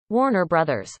Warner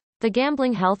Brothers. The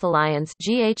Gambling Health Alliance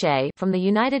 (GHA) from the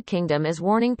United Kingdom is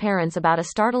warning parents about a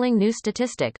startling new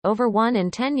statistic: over 1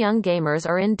 in 10 young gamers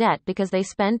are in debt because they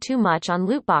spend too much on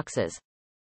loot boxes.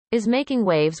 Is making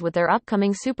waves with their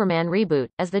upcoming Superman reboot,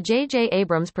 as the J.J.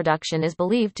 Abrams production is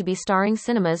believed to be starring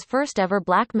cinema's first ever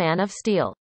Black Man of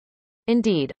Steel.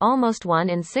 Indeed, almost 1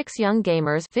 in 6 young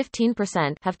gamers,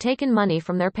 15%, have taken money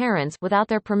from their parents without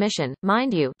their permission,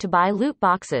 mind you, to buy loot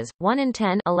boxes. 1 in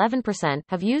 10, 11%,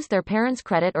 have used their parents'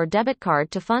 credit or debit card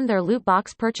to fund their loot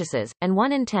box purchases, and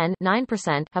 1 in 10,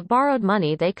 9%, have borrowed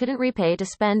money they couldn't repay to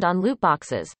spend on loot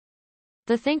boxes.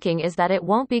 The thinking is that it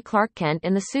won't be Clark Kent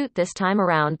in the suit this time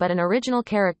around but an original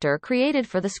character created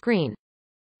for the screen.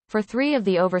 For 3 of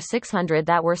the over 600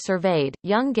 that were surveyed,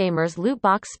 young gamers' loot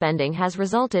box spending has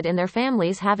resulted in their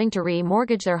families having to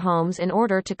re-mortgage their homes in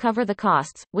order to cover the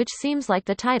costs, which seems like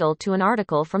the title to an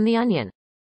article from The Onion.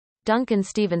 Duncan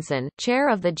Stevenson, chair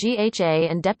of the GHA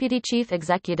and deputy chief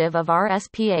executive of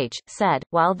RSPH, said,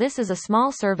 "While this is a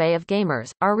small survey of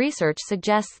gamers, our research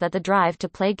suggests that the drive to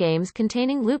play games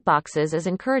containing loot boxes is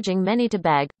encouraging many to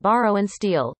beg, borrow and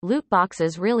steal. Loot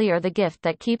boxes really are the gift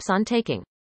that keeps on taking.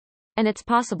 And it's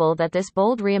possible that this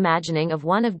bold reimagining of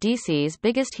one of DC's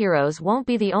biggest heroes won't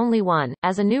be the only one,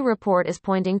 as a new report is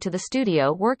pointing to the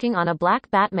studio working on a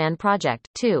Black Batman project,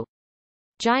 too.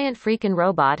 Giant Freakin'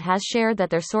 Robot has shared that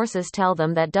their sources tell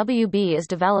them that WB is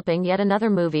developing yet another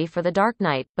movie for The Dark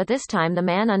Knight, but this time the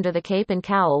man under the cape and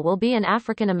cowl will be an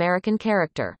African-American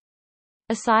character.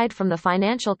 Aside from the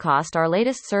financial cost, our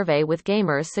latest survey with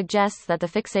gamers suggests that the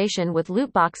fixation with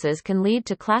loot boxes can lead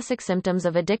to classic symptoms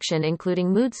of addiction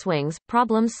including mood swings,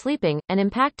 problems sleeping, and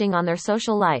impacting on their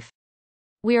social life.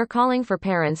 We are calling for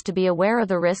parents to be aware of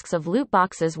the risks of loot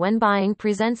boxes when buying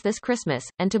presents this Christmas,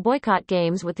 and to boycott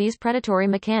games with these predatory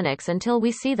mechanics until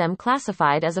we see them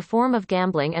classified as a form of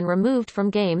gambling and removed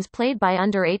from games played by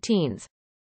under 18s.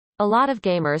 A lot of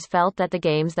gamers felt that the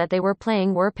games that they were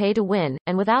playing were pay to win,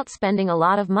 and without spending a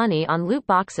lot of money on loot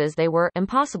boxes they were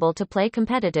impossible to play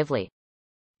competitively.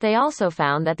 They also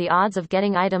found that the odds of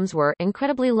getting items were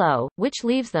incredibly low, which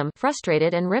leaves them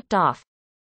frustrated and ripped off.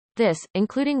 This,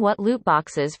 including what loot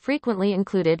boxes frequently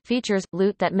included, features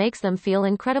loot that makes them feel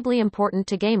incredibly important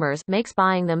to gamers, makes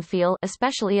buying them feel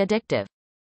especially addictive.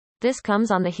 This comes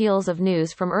on the heels of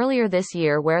news from earlier this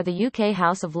year where the UK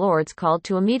House of Lords called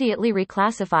to immediately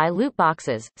reclassify loot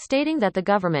boxes, stating that the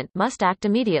government must act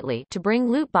immediately to bring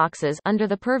loot boxes under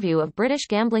the purview of British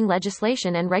gambling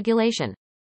legislation and regulation.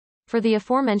 For the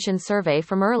aforementioned survey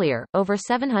from earlier, over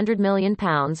 £700 million,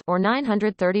 or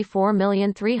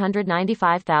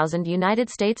 $934,395,000 United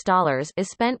States dollars, is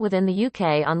spent within the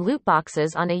UK on loot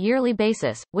boxes on a yearly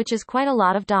basis, which is quite a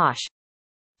lot of dosh.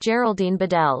 Geraldine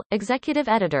Bedell, executive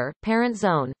editor, Parent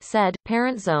Zone, said,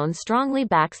 "Parent Zone strongly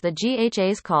backs the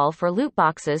GHA's call for loot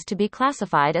boxes to be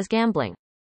classified as gambling.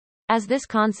 As this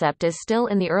concept is still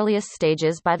in the earliest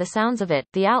stages by the sounds of it,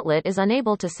 the outlet is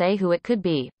unable to say who it could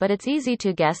be, but it's easy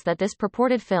to guess that this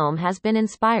purported film has been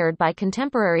inspired by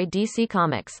contemporary DC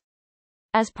Comics."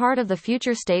 As part of the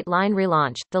Future State line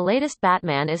relaunch, the latest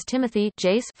Batman is Timothy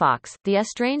Jace Fox, the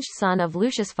estranged son of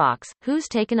Lucius Fox, who's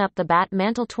taken up the Bat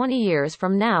mantle 20 years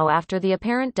from now after the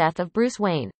apparent death of Bruce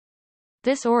Wayne.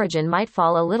 This origin might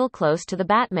fall a little close to the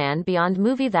Batman Beyond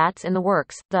movie that's in the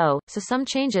works, though, so some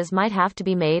changes might have to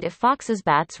be made if Fox's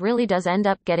Bats really does end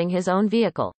up getting his own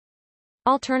vehicle.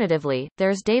 Alternatively,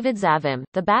 there's David Zavim,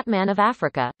 the Batman of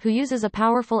Africa, who uses a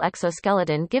powerful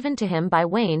exoskeleton given to him by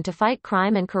Wayne to fight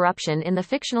crime and corruption in the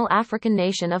fictional African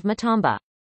nation of Matamba.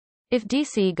 If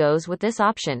DC goes with this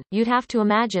option, you'd have to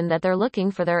imagine that they're looking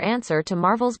for their answer to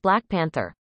Marvel's Black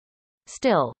Panther.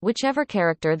 Still, whichever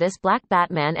character this Black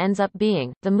Batman ends up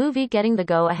being, the movie getting the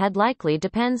go-ahead likely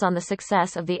depends on the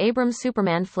success of the Abrams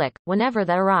Superman flick, whenever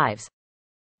that arrives.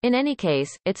 In any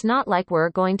case, it's not like we're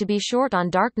going to be short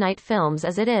on Dark Knight films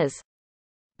as it is.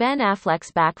 Ben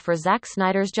Affleck's back for Zack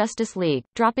Snyder's Justice League,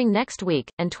 dropping next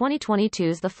week, and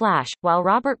 2022's The Flash, while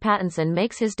Robert Pattinson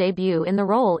makes his debut in the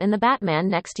role in The Batman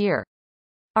next year.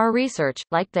 Our research,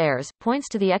 like theirs, points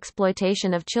to the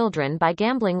exploitation of children by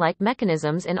gambling-like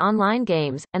mechanisms in online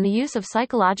games, and the use of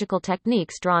psychological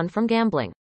techniques drawn from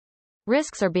gambling.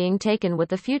 Risks are being taken with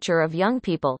the future of young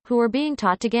people, who are being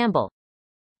taught to gamble.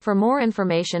 For more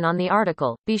information on the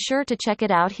article, be sure to check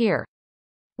it out here.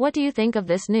 What do you think of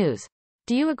this news?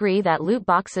 Do you agree that loot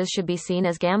boxes should be seen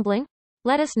as gambling?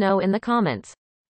 Let us know in the comments.